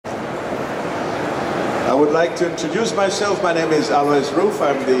would like to introduce myself. My name is Ruf.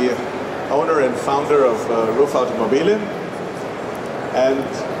 I'm the owner and founder of Ruf RCT, and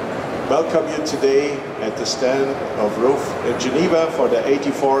welcome you today at the stand of Ruf in Geneva for the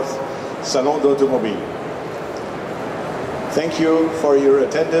 84th Salon d'Automobile. Thank you for your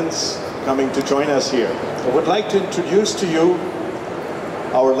attendance, coming to join us here. I would like to introduce to you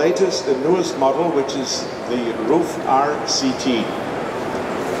our latest and newest model, which is the Ruf RCT.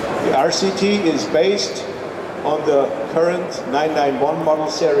 The RCT is based on the current 991 model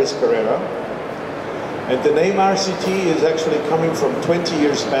series Carrera, and the name RCT is actually coming from 20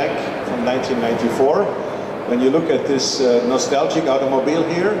 years back, from 1994. When you look at this nostalgic automobile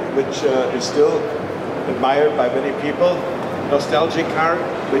here, which is still admired by many people, nostalgic car,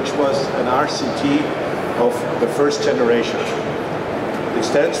 which was an RCT of the first generation. It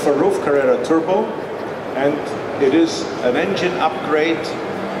stands for Ruf Carrera Turbo, and it is an engine upgrade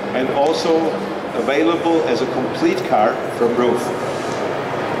and also available as a complete car from Ruf.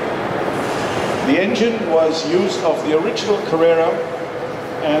 The engine was used of the original Carrera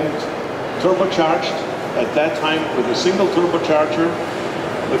and turbocharged at that time with a single turbocharger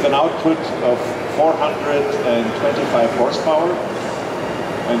with an output of 425 horsepower,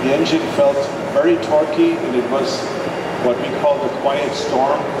 and the engine felt very torquey, and it was what we call the quiet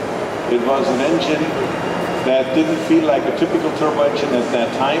storm. It was an engine that didn't feel like a typical turbo engine at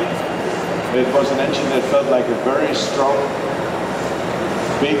that time. It was an engine that felt like a very strong,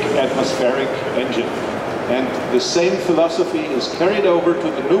 big atmospheric engine. And the same philosophy is carried over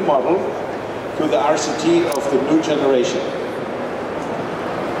to the new model, to the RCT of the new generation.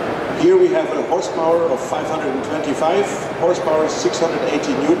 Here we have a horsepower of 525 horsepower,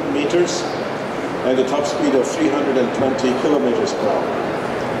 680 Newton meters, and a top speed of 320 kilometers per hour.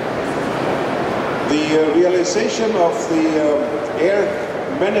 The realization of the air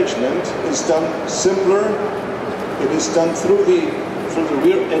management is done simpler. It is done through the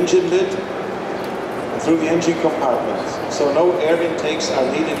rear engine lid, through the engine compartment. So no air intakes are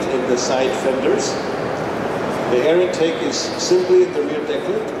needed in the side fenders. The air intake is simply in the rear deck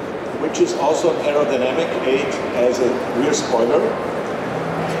lid, which is also an aerodynamic aid as a rear spoiler.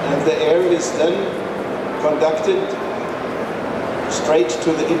 And the air is then conducted straight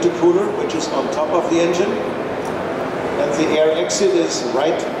to the intercooler, which is on top of the engine, and the air exit is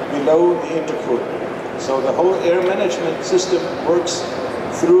right below the intercooler. So the whole air management system works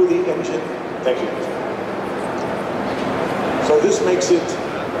through the engine deck lid. So this makes it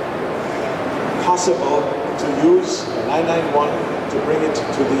possible to use a 991 to bring it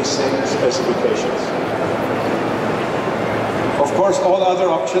to these same specifications. Of course, all other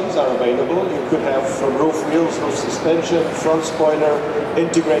options are available. You could have roof wheels, roof suspension, front spoiler,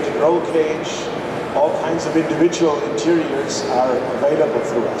 integrated roll cage. All kinds of individual interiors are available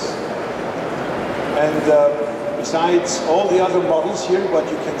through us. And besides all the other models here, what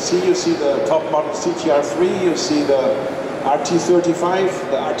you can see, you see the top model CTR3, you see the RT35,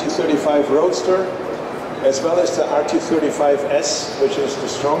 the RT35 Roadster, as well as the RT35S, which is the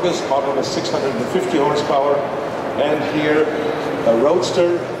strongest model with 650 horsepower. And here, a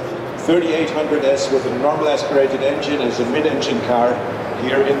Roadster 3800S with a normal aspirated engine as a mid-engine car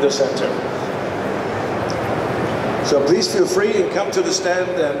here in the center. So please feel free and come to the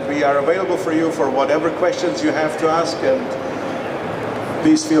stand, and we are available for you for whatever questions you have to ask, and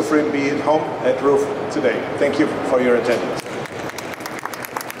please feel free to be at home at Ruf today. Thank you for your attendance.